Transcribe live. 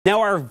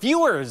Now, our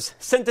viewers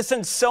sent us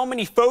in so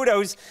many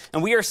photos,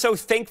 and we are so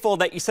thankful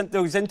that you sent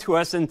those in to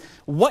us. And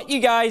what you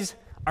guys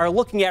are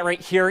looking at right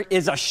here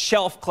is a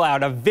shelf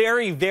cloud, a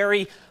very,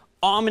 very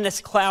ominous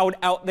cloud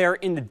out there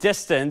in the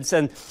distance.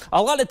 And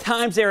a lot of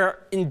times they're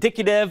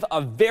indicative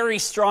of very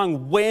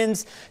strong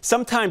winds,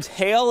 sometimes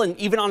hail, and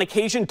even on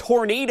occasion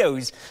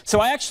tornadoes. So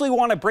I actually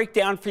want to break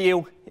down for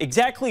you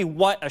exactly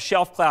what a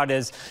shelf cloud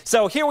is.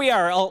 So here we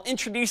are. I'll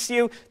introduce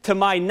you to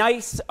my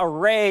nice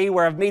array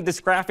where I've made this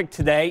graphic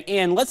today.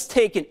 And let's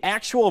take an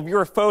actual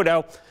viewer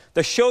photo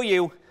to show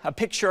you a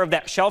picture of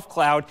that shelf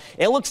cloud.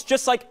 It looks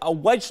just like a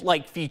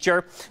wedge-like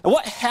feature. And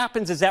what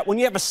happens is that when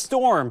you have a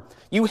storm,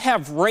 you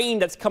have rain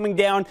that's coming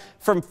down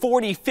from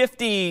 40,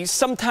 50,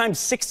 sometimes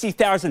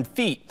 60,000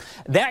 feet.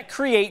 That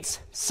creates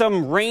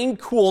some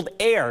rain-cooled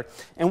air.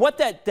 And what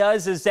that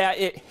does is that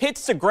it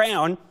hits the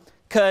ground,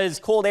 because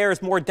cold air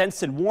is more dense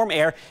than warm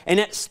air, and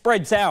it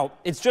spreads out.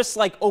 It's just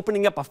like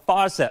opening up a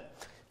faucet.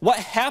 What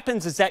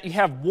happens is that you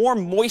have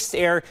warm, moist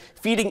air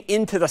feeding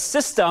into the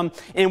system,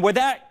 and where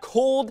that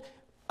cold,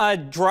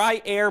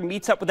 dry air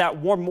meets up with that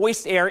warm,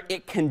 moist air,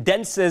 it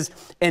condenses,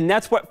 and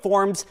that's what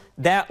forms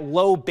that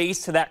low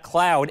base to that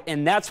cloud,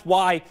 and that's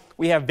why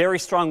we have very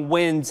strong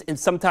winds and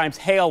sometimes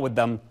hail with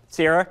them.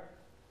 Sierra?